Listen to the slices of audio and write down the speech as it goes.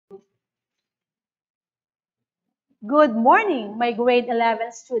Good morning, my grade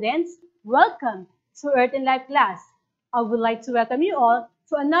 11 students. Welcome to Earth and Life class. I would like to welcome you all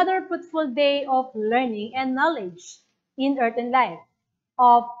to another fruitful day of learning and knowledge in Earth and Life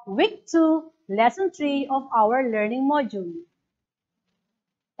of Week 2, Lesson 3 of our learning module.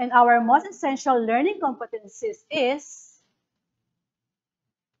 And our most essential learning competencies is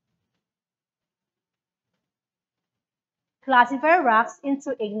classify rocks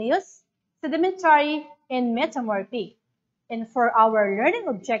into igneous, sedimentary, and metamorphic. And for our learning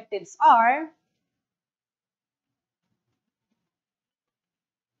objectives are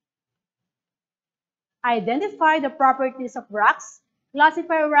identify the properties of rocks,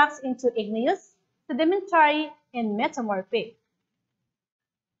 classify rocks into igneous, sedimentary, and metamorphic.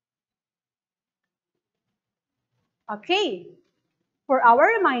 Okay, for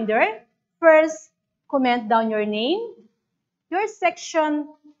our reminder, first, comment down your name, your section,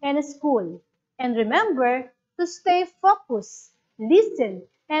 and school. And remember to stay focused, listen,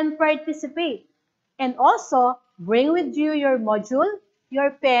 and participate. And also, bring with you your module, your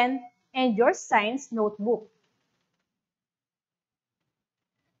pen, and your science notebook.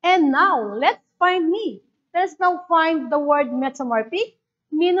 And now, let's find me. Let's now find the word metamorphic,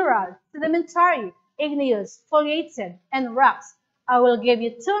 mineral, sedimentary, igneous, foliated, and rocks. I will give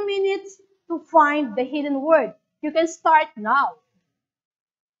you 2 minutes to find the hidden word. You can start now.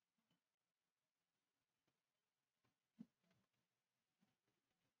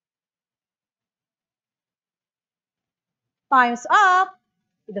 Time's up.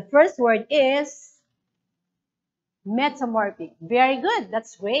 The first word is metamorphic. Very good.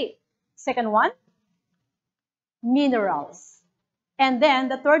 That's great. Second one, minerals. And then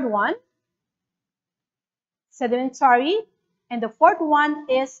the third one, sedimentary. And the fourth one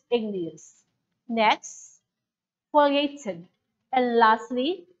is igneous. Next, foliated. And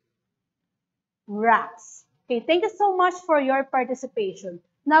lastly, rocks. Okay, thank you so much for your participation.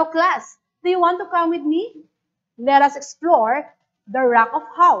 Now, class, do you want to come with me? Let us explore the rock of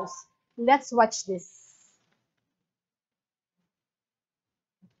house. Let's watch this.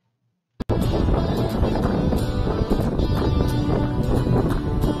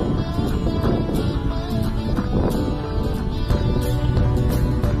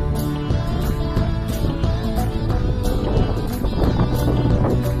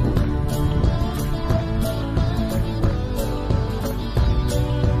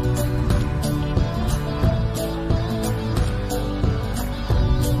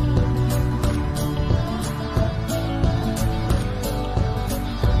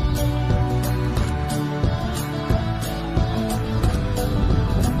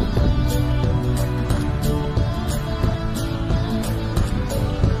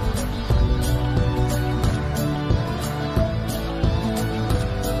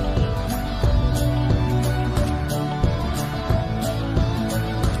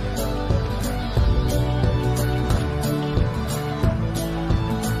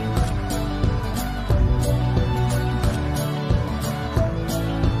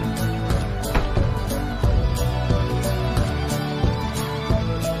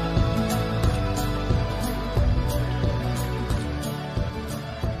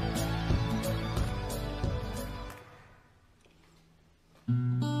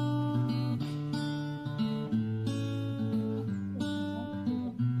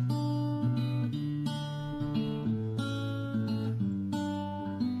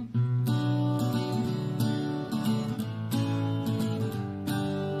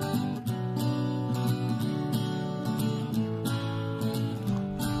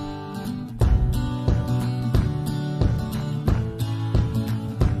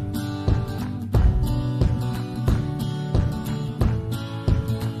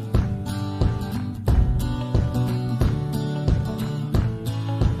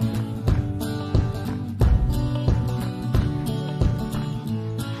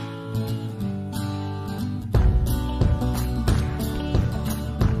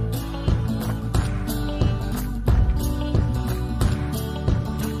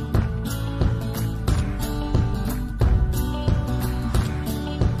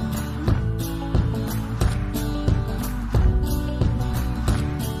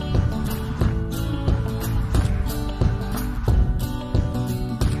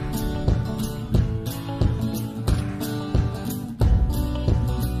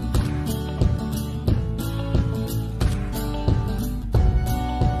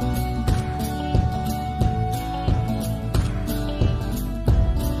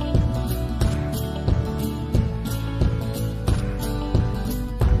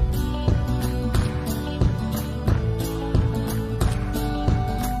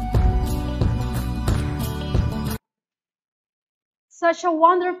 Such a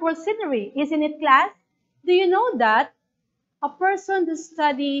wonderful scenery, isn't it, class? Do you know that a person who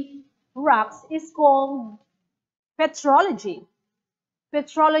study rocks is called petrology?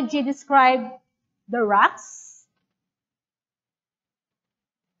 Petrology describes the rocks.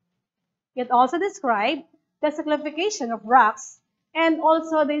 It also describes the classification of rocks, and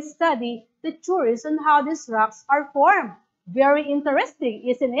also they study the theories on how these rocks are formed. Very interesting,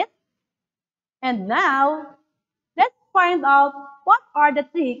 isn't it? And now, let's find out what are the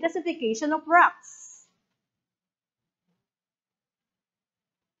three classifications of rocks.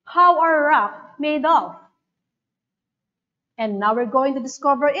 How are rocks made of? And now we're going to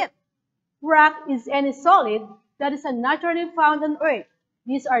discover it. Rock is any solid that is naturally found on Earth.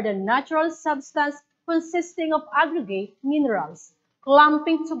 These are the natural substance consisting of aggregate minerals,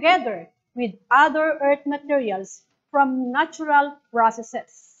 clumping together with other earth materials from natural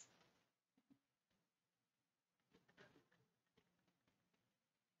processes.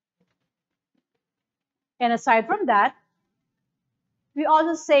 And aside from that, we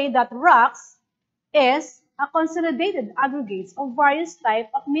also say that rocks is a consolidated aggregates of various types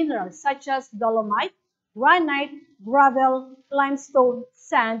of minerals such as dolomite, granite, gravel, limestone,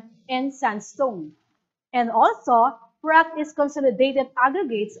 sand, and sandstone. And also, rock is consolidated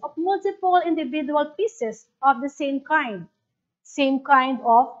aggregates of multiple individual pieces of the same kind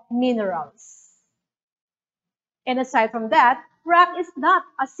of minerals. And aside from that, rock is not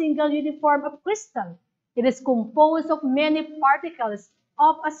a single uniform of crystal. It is composed of many particles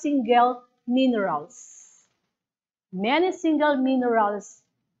of a single minerals. Many single minerals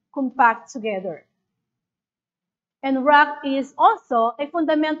compact together. And rock is also a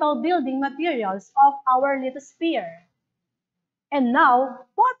fundamental building materials of our lithosphere. And now,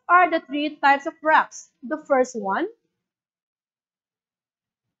 what are the three types of rocks? The first one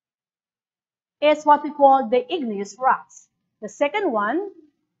is what we call the igneous rocks. The second one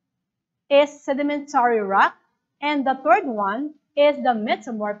is sedimentary rock, and the third one is the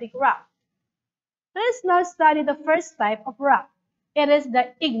metamorphic rock. Let us now study the first type of rock. It is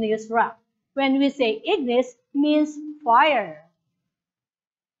the igneous rock. When we say igneous, means fire.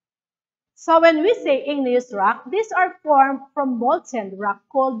 So when we say igneous rock, these are formed from molten rock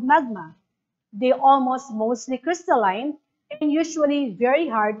called magma. They almost mostly crystalline and usually very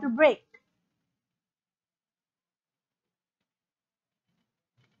hard to break.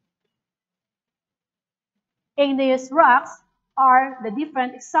 Igneous rocks are the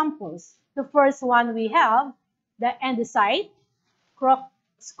different examples. The first one we have the andesite,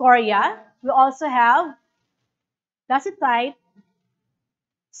 scoria. We also have dacitite,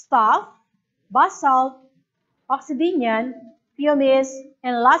 stuff, basalt, obsidian, pumice,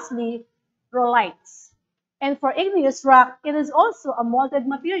 and lastly, rhyolites. And for igneous rock, it is also a molten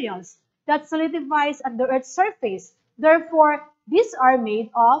materials that solidifies at the Earth's surface. Therefore, these are made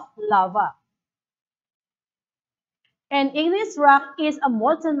of lava. And igneous rock is a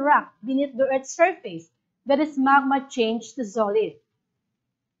molten rock beneath the Earth's surface that is magma changed to solid.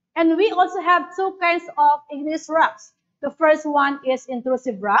 And we also have two kinds of igneous rocks. The first one is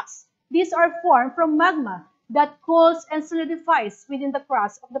intrusive rocks. These are formed from magma that cools and solidifies within the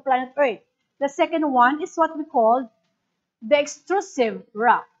crust of the planet Earth. The second one is what we call the extrusive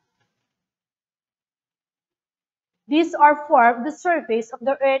rock. These are formed the surface of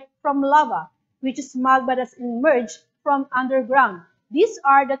the Earth from lava, which is magma that has emerged from underground. These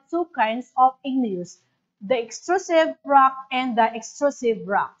are the two kinds of igneous, the extrusive rock and the extrusive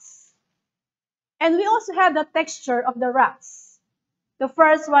rocks. And we also have the texture of the rocks. The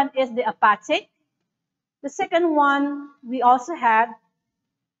first one is the apatite. The second one, we also have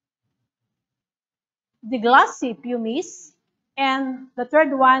the glassy pumice. And the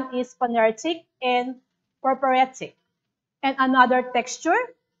third one is phaneretic and porphyritic. And another texture,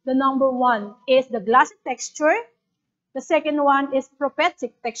 the number one is the glassy texture. The second one is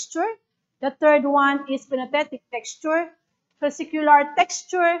prophetic texture. The third one is phaneretic texture, fascicular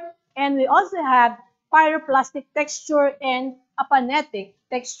texture, and we also have pyroplastic texture and aphanetic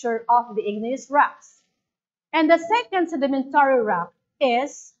texture of the igneous rocks. And the second sedimentary rock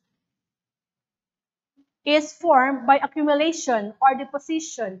is formed by accumulation or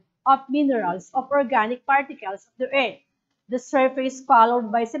deposition of minerals of organic particles of the earth. The surface followed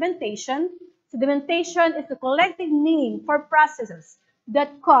by sedimentation. Sedimentation is the collective name for processes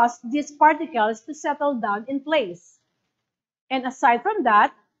that cause these particles to settle down in place. And aside from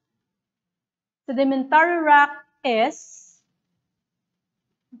that, sedimentary rock is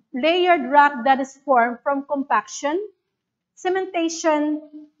layered rock that is formed from compaction, cementation,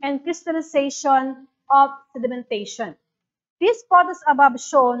 and crystallization of sedimentation. These photos above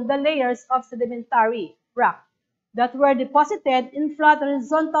show the layers of sedimentary rock. that were deposited in flat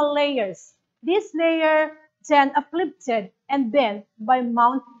horizontal layers. This layer then uplifted and bent by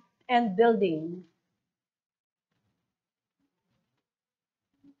mount and building.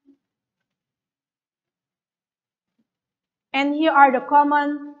 And here are the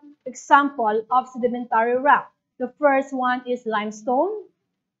common example of sedimentary rock. The first one is limestone,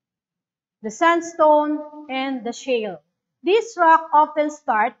 the sandstone, and the shale. These rocks often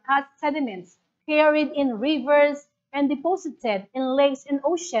start as sediments carried in rivers and deposited in lakes and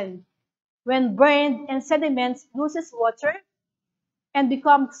oceans. When burned and sediments loses water and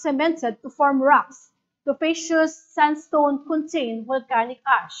become cemented to form rocks. Tufaceous sandstone contain volcanic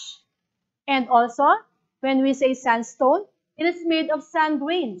ash. And also, when we say sandstone, it is made of sand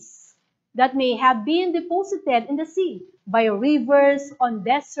grains that may have been deposited in the sea by rivers on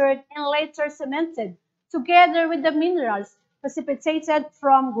desert and later cemented together with the minerals precipitated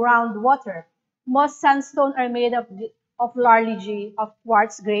from groundwater. Most sandstone are made largely of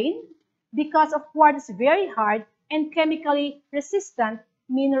quartz grain because of quartz is very hard and chemically resistant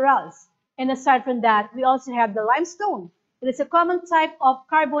minerals. And aside from that, we also have the limestone. It is a common type of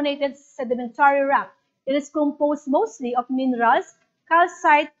carbonated sedimentary rock. It is composed mostly of minerals,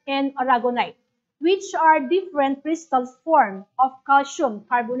 calcite and aragonite, which are different crystals formed of calcium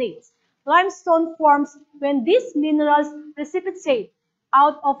carbonate. Limestone forms when these minerals precipitate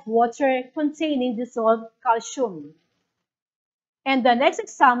out of water containing dissolved calcium. And the next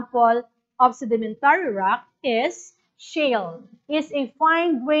example of sedimentary rock is shale. It is a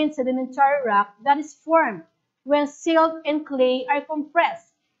fine-grained sedimentary rock that is formed when silt and clay are compressed.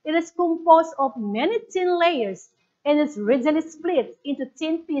 It is composed of many thin layers and is readily split into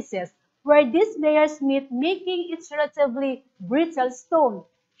thin pieces where these layers meet, making it relatively brittle stone.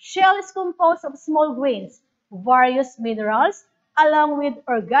 Shale is composed of small grains, various minerals, along with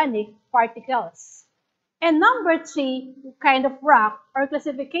organic particles. And number three kind of rock or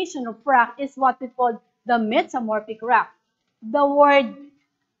classification of rock is what we call the metamorphic rock. The word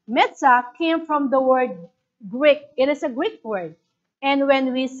meta came from the word Greek. It is a Greek word. And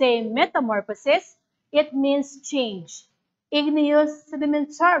when we say metamorphosis, it means change. Igneous,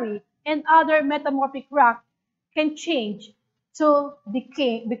 sedimentary, and other metamorphic rock can change to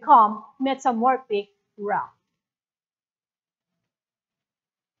become metamorphic rock.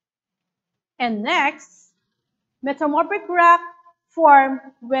 And next, metamorphic rock form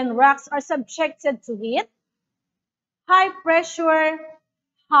when rocks are subjected to heat, high pressure,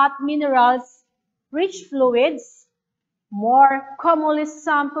 hot minerals, rich fluids, more commonly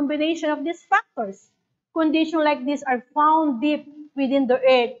some combination of these factors. Conditions like this are found deep within the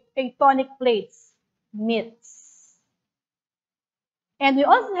earth, tectonic plates, meets. And we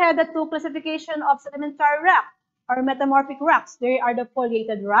also have the two classification of sedimentary rock or metamorphic rocks. There are the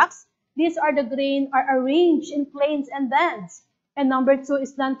foliated rocks. These are the grain are arranged in planes and bands. And number two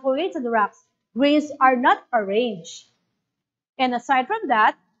is non-foliated rocks. Grains are not arranged. And aside from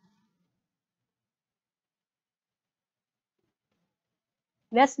that,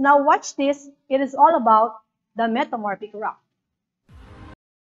 let's now watch this. It is all about the metamorphic rock.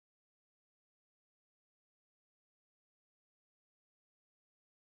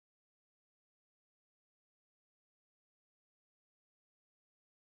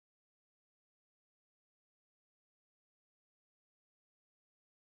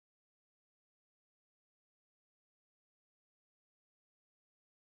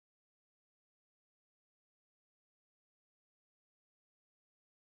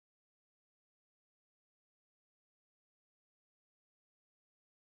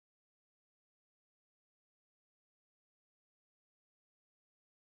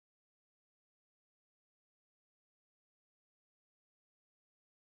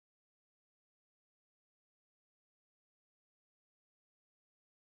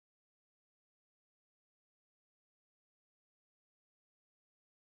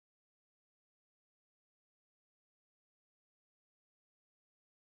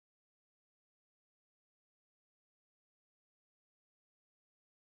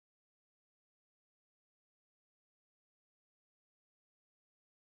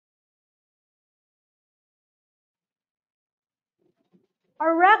 A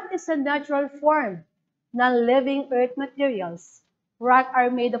rock is a natural form, non-living earth materials. Rock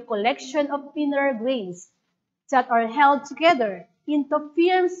are made of collection of mineral grains that are held together into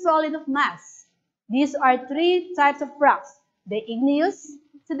firm solid of mass. These are three types of rocks, the igneous,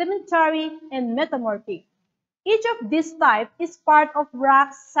 sedimentary, and metamorphic. Each of these types is part of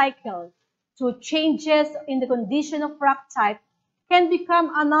rock cycle. Through changes in the condition of rock type can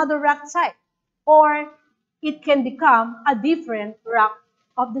become another rock type, or it can become a different rock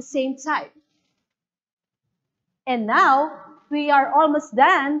of the same type. And now, we are almost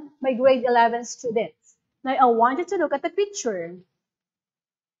done, my grade 11 students. Now, I want you to look at the picture.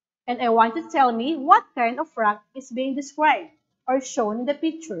 And I want you to tell me what kind of rock is being described or shown in the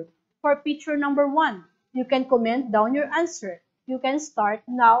picture. For picture number 1, you can comment down your answer. You can start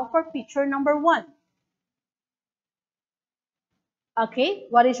now for picture number 1. Okay,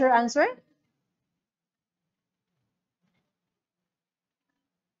 what is your answer?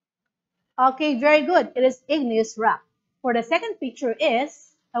 Okay, very good. It is igneous rock. For the second picture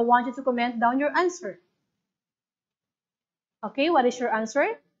is, I want you to comment down your answer. Okay, what is your answer?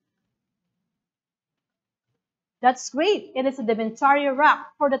 That's great. It is a sedimentary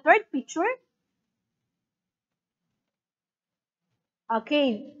rock. For the third picture,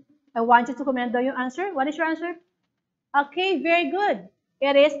 okay, I want you to comment down your answer. What is your answer? Okay, very good.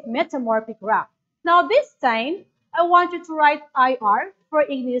 It is metamorphic rock. Now this time, I want you to write IR for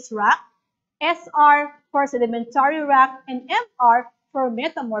igneous rock, SR for sedimentary rock, and MR for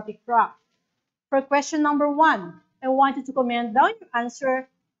metamorphic rock. For question number 1, I want you to comment down your answer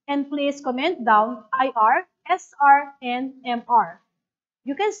and please comment down IR, SR, and MR.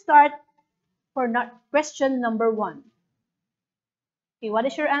 You can start for question number 1. Okay, what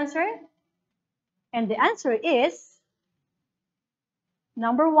is your answer? And the answer is,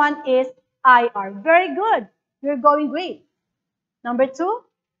 number 1 is IR. Very good. You're going great. Number 2.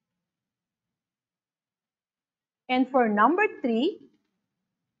 And for number 3,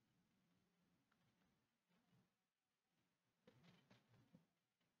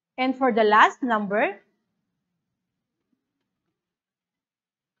 and for the last number,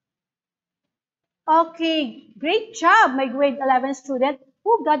 okay, great job, my grade 11 student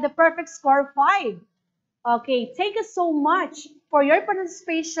who got the perfect score of 5. Okay, thank you so much for your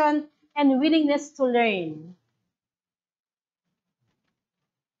participation and willingness to learn.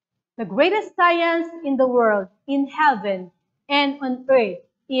 The greatest science in the world, in heaven and on earth,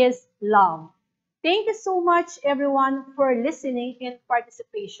 is love. Thank you so much, everyone, for listening and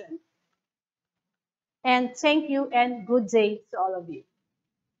participation. And thank you and good day to all of you.